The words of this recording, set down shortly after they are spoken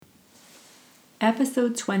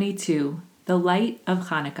Episode 22, The Light of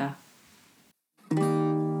Chanukah.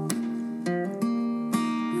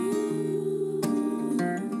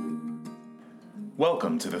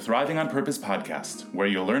 Welcome to the Thriving on Purpose podcast, where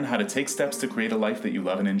you'll learn how to take steps to create a life that you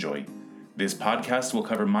love and enjoy. This podcast will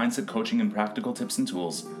cover mindset coaching and practical tips and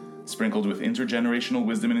tools, sprinkled with intergenerational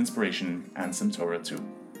wisdom and inspiration, and some Torah too.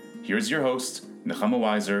 Here's your host, Nechama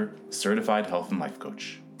Weiser, Certified Health and Life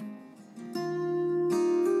Coach.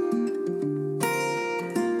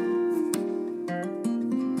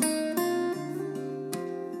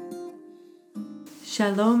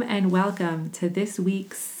 Shalom and welcome to this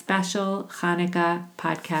week's special Chanukah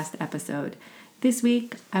podcast episode. This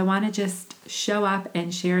week, I want to just show up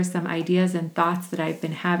and share some ideas and thoughts that I've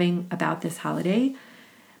been having about this holiday.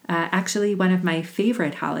 Actually, one of my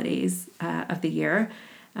favorite holidays of the year.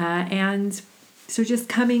 And so just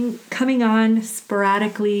coming on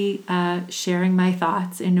sporadically, sharing my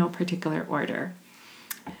thoughts in no particular order.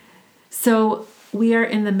 So we are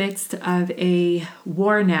in the midst of a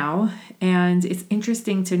war now, and it's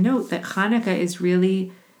interesting to note that Chanukah is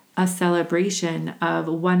really a celebration of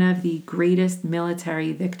one of the greatest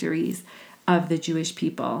military victories of the Jewish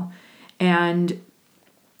people. And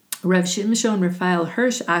Rav Shimshon Raphael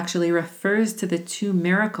Hirsch actually refers to the two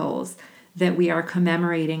miracles that we are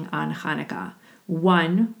commemorating on Chanukah.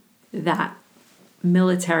 One, that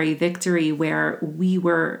military victory where we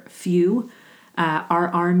were few, our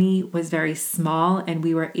army was very small, and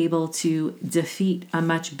we were able to defeat a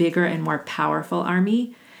much bigger and more powerful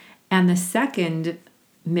army. And the second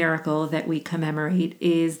miracle that we commemorate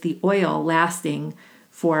is the oil lasting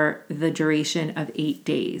for the duration of 8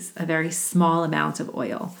 days, a very small amount of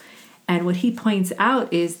oil. And what he points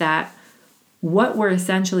out is that what we're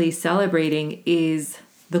essentially celebrating is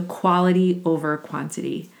the quality over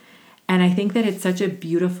quantity. And I think that it's such a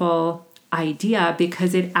beautiful idea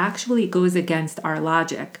because it actually goes against our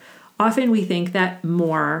logic. Often we think that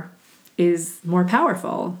more is more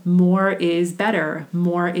powerful, more is better,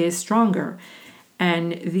 more is stronger.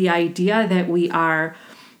 And the idea that we are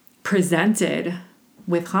presented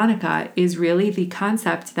with Chanukah is really the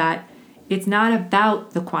concept that it's not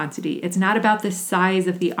about the quantity. It's not about the size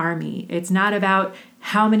of the army. It's not about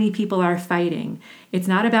how many people are fighting. It's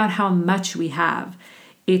not about how much we have.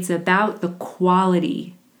 It's about the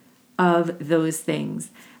quality of those things.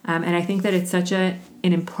 And I think that it's such an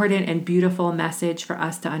important and beautiful message for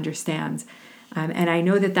us to understand. And I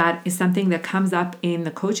know that that is something that comes up in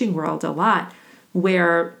the coaching world a lot,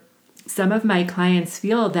 where some of my clients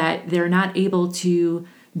feel that they're not able to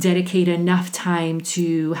dedicate enough time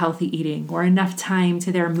to healthy eating, or enough time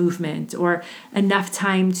to their movement, or enough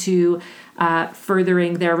time to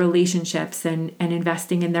furthering their relationships and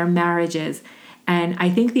investing in their marriages. And I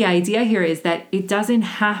think the idea here is that it doesn't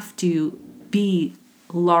have to be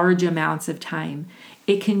large amounts of time.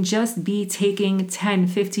 It can just be taking 10,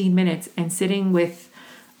 15 minutes and sitting with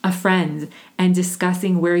a friend and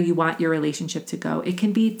discussing where you want your relationship to go. It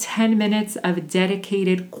can be 10 minutes of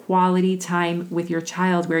dedicated quality time with your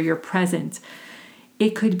child where you're present.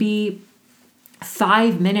 It could be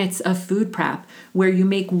 5 minutes of food prep where you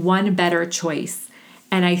make one better choice.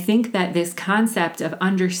 And I think that this concept of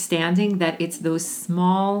understanding that it's those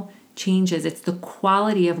small changes, it's the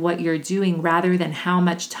quality of what you're doing rather than how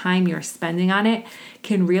much time you're spending on it,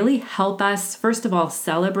 can really help us, first of all,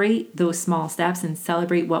 celebrate those small steps and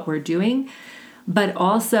celebrate what we're doing, but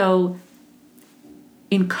also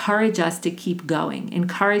encourage us to keep going,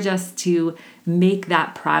 encourage us to make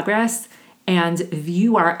that progress and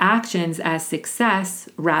view our actions as success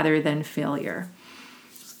rather than failure.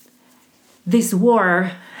 This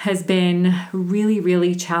war has been really,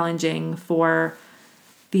 really challenging for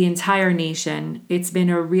the entire nation. It's been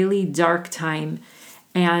a really dark time.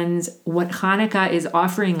 And what Chanukah is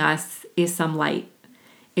offering us is some light.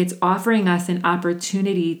 It's offering us an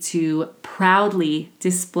opportunity to proudly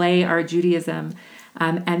display our Judaism.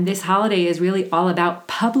 And this holiday is really all about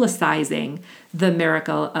publicizing the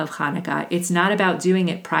miracle of Chanukah. It's not about doing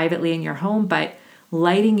it privately in your home, but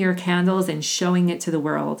lighting your candles and showing it to the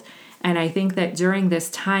world. And I think that during this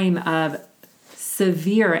time of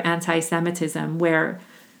severe anti-Semitism, where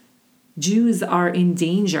Jews are in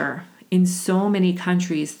danger in so many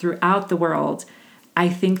countries throughout the world, I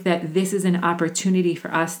think that this is an opportunity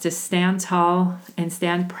for us to stand tall and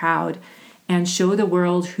stand proud and show the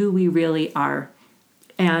world who we really are.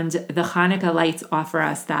 And the Chanukah lights offer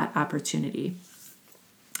us that opportunity.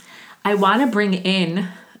 I want to bring in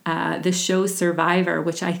the show Survivor,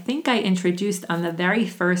 which I think I introduced on the very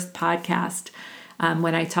first podcast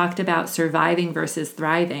when I talked about surviving versus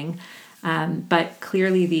thriving. But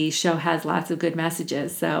clearly the show has lots of good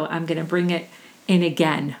messages, so I'm going to bring it in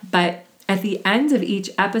again. But at the end of each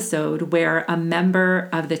episode where a member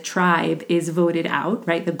of the tribe is voted out,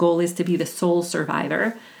 right? The goal is to be the sole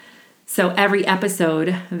survivor. So every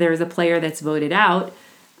episode, there's a player that's voted out.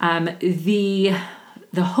 The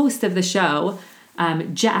host of the show,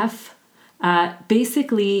 Jeff,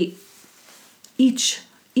 basically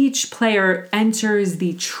each player enters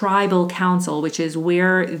the tribal council, which is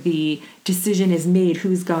where the decision is made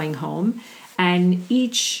who's going home. And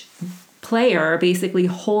each player basically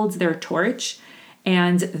holds their torch,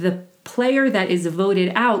 and the player that is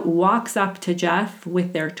voted out walks up to Jeff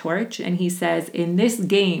with their torch, and he says, in this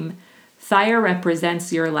game, fire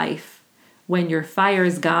represents your life. When your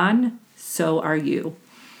fire's gone, so are you.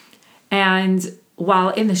 And while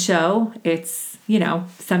in the show, it's,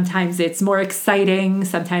 sometimes it's more exciting,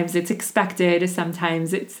 sometimes it's expected,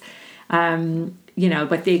 sometimes it's,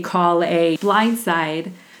 what they call a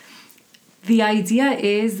blindside. The idea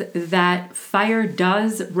is that fire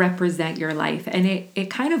does represent your life. And it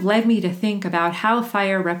kind of led me to think about how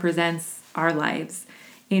fire represents our lives.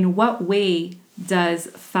 In what way does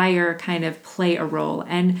fire kind of play a role?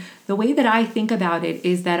 And the way that I think about it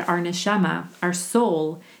is that our neshama, our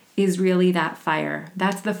soul, is really that fire.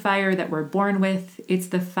 That's the fire that we're born with. It's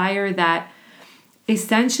the fire that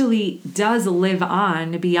essentially does live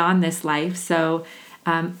on beyond this life. So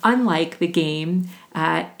unlike the game,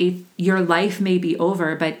 your life may be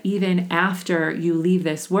over, but even after you leave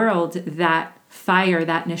this world, that fire,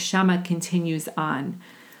 that neshama continues on.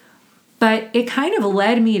 But it kind of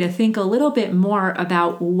led me to think a little bit more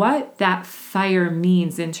about what that fire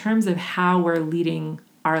means in terms of how we're leading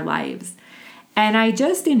our lives. And I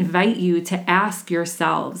just invite you to ask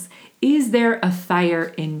yourselves, is there a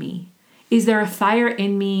fire in me? Is there a fire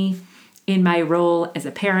in me in my role as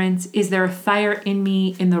a parent? Is there a fire in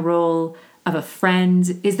me in the role of a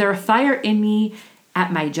friend? Is there a fire in me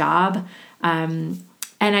at my job? And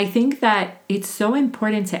I think that it's so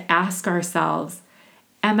important to ask ourselves,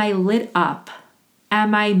 am I lit up?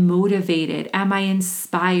 Am I motivated? Am I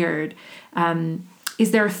inspired?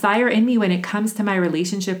 Is there a fire in me when it comes to my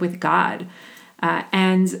relationship with God?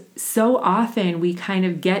 And so often we kind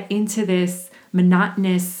of get into this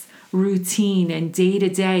monotonous routine and day to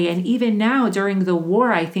day. And even now during the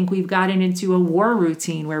war, I think we've gotten into a war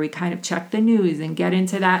routine where we kind of check the news and get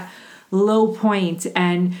into that low point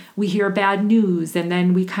and we hear bad news and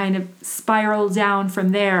then we kind of spiral down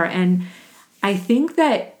from there. And I think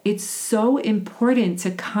that it's so important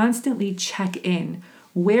to constantly check in.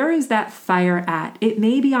 Where is that fire at? It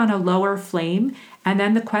may be on a lower flame. And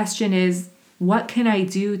then the question is, what can I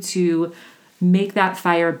do to make that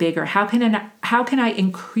fire bigger? How can I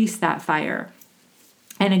increase that fire?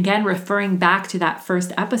 And again, referring back to that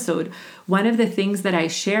first episode, one of the things that I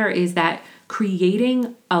share is that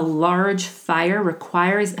creating a large fire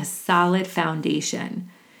requires a solid foundation.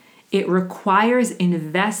 It requires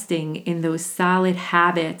investing in those solid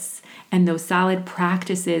habits and those solid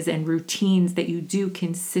practices and routines that you do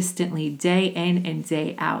consistently day in and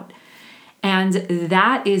day out. And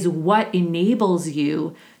that is what enables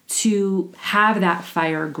you to have that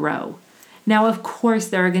fire grow. Now, of course,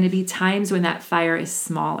 there are going to be times when that fire is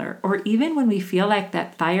smaller, or even when we feel like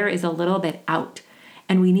that fire is a little bit out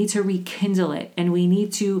and we need to rekindle it and we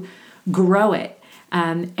need to grow it.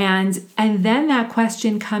 And then that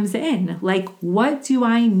question comes in, like, what do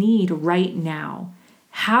I need right now?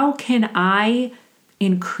 How can I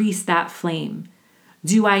increase that flame?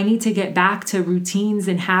 Do I need to get back to routines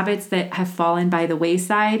and habits that have fallen by the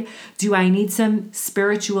wayside? Do I need some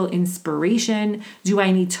spiritual inspiration? Do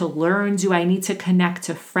I need to learn? Do I need to connect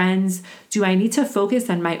to friends? Do I need to focus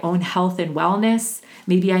on my own health and wellness?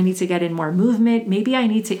 Maybe I need to get in more movement. Maybe I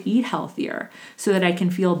need to eat healthier so that I can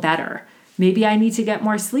feel better. Maybe I need to get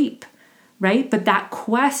more sleep, right? But that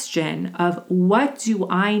question of what do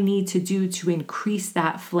I need to do to increase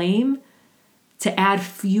that flame, to add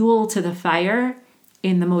fuel to the fire,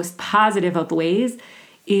 in the most positive of ways,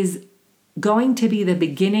 is going to be the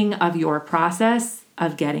beginning of your process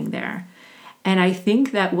of getting there. And I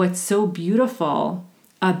think that what's so beautiful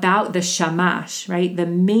about the shamash, right, the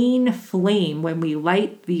main flame when we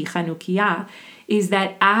light the Chanukah, is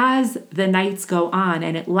that as the nights go on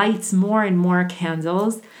and it lights more and more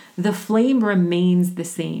candles, the flame remains the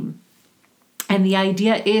same. And the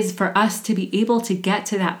idea is for us to be able to get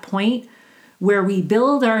to that point where we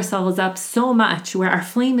build ourselves up so much, where our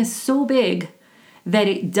flame is so big that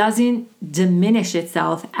it doesn't diminish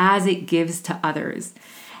itself as it gives to others.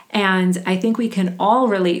 And I think we can all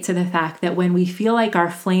relate to the fact that when we feel like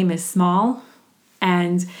our flame is small,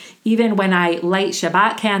 and even when I light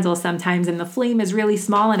Shabbat candles sometimes and the flame is really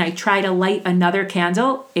small and I try to light another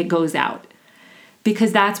candle, it goes out.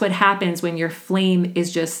 Because that's what happens when your flame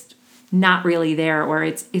is just not really there, or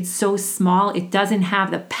it's so small, it doesn't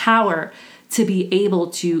have the power to be able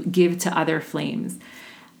to give to other flames.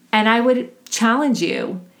 And I would challenge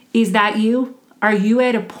you, are you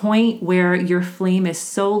at a point where your flame is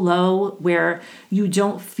so low where you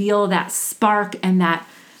don't feel that spark and that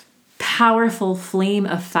powerful flame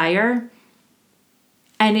of fire?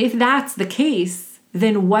 And if that's the case,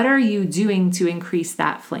 then what are you doing to increase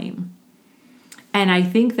that flame? And I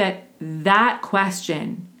think that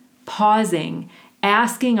question, pausing,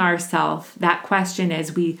 asking ourselves that question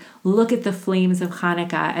as we look at the flames of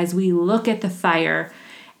Chanukah, as we look at the fire,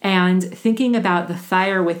 and thinking about the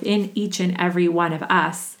fire within each and every one of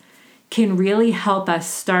us, can really help us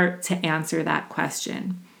start to answer that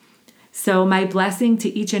question. So my blessing to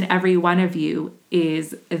each and every one of you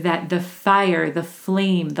is that the fire, the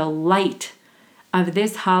flame, the light of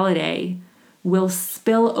this holiday will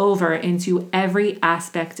spill over into every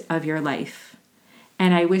aspect of your life.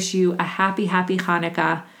 And I wish you a happy, happy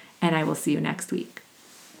Chanukah, and I will see you next week.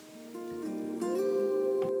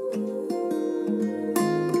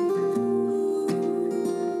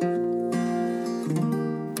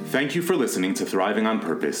 Thank you for listening to Thriving on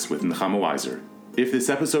Purpose with Nechama Weiser. If this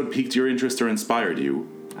episode piqued your interest or inspired you,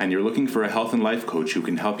 and you're looking for a health and life coach who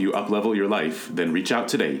can help you up-level your life, then reach out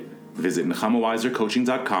today. Visit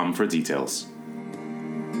nechamaweisercoaching.com for details.